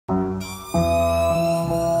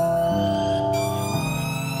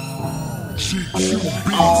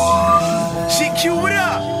Shit, cue it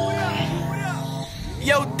up.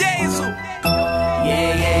 Yo, Dazel.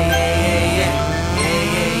 Yeah.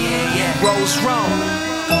 RROSE.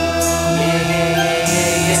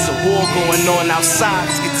 It's a war going on outside.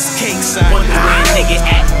 Let's get this cake, son. Wonder where a nigga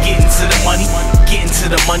at. Getting to the money, getting to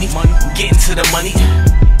the money, getting to the money.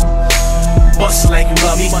 Bustle like you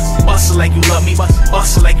love me, bustle like you love me,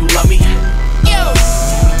 bustle like you love me. Yo,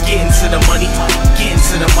 getting to the money, getting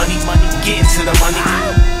to the money, getting to the money.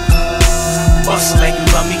 Bustle like you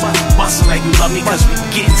love me, bustle like you love me, cause we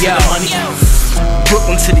getting to the money.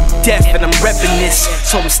 Brooklyn to the death, and I'm reppin' this.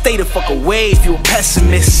 Told him stay the fuck away if you a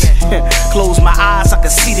pessimist. Close my eyes, I can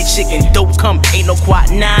see the chicken. Dope come, ain't no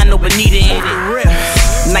quad 9, no Bonita in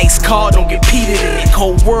it. Nice car, don't get peated in it.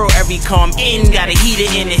 Cold world, every calm in, got a heater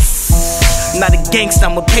in it. Not a gangsta,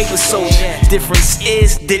 I'm a paper soldier. Difference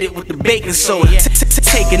is, did it with the baking soda.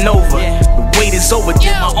 Taking over, the wait is over.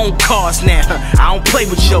 Get my own cars now, I don't play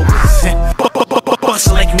with jokers.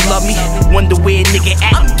 Bustle like you love me, wonder where a nigga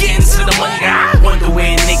at. I'm getting to the money. Wonder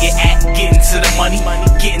where a nigga at. Getting to the money,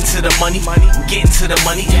 getting to the money, getting to the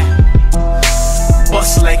money.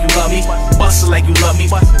 Bustle like you love me, bustle like you love me,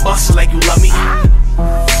 bustle like you love me.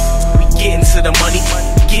 We getting to the money,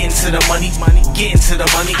 getting to the money, getting to the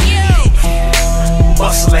money.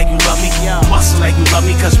 Bustle like you love me, bustle like you love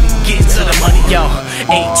me, cause we getting to the money. Yo,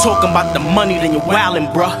 ain't talking about the money, then you're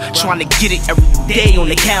wildin', bruh. Trying to get it every day on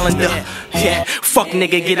the calendar. Yeah, fuck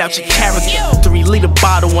nigga, get out your character. 3-liter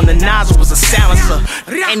bottle on the nozzle was a silencer.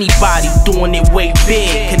 Anybody doing it way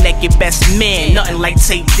big, connect your best man, nothing like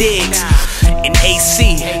tape digs. In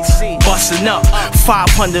AC, bustin' up,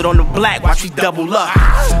 500 on the black, watch we double up.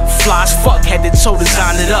 Fly as fuck, had the toe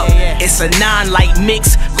design it up. It's a 9-light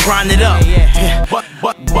mix, grind it up.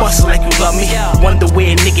 Bustle like you love me, wonder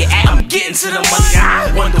where a nigga at. I'm getting to the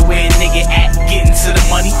money, wonder where a nigga at. Getting to the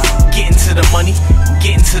money, getting to the money,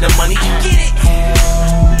 getting to the money.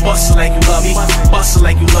 Bustle like you love me, bustle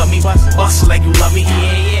like you love me, bustle like you love me.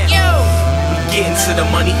 We getting to the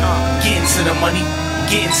money, getting to the money,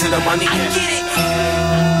 getting to the money.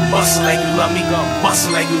 Bustle like you love me,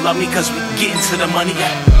 bustle like you love me, cause we getting to the money.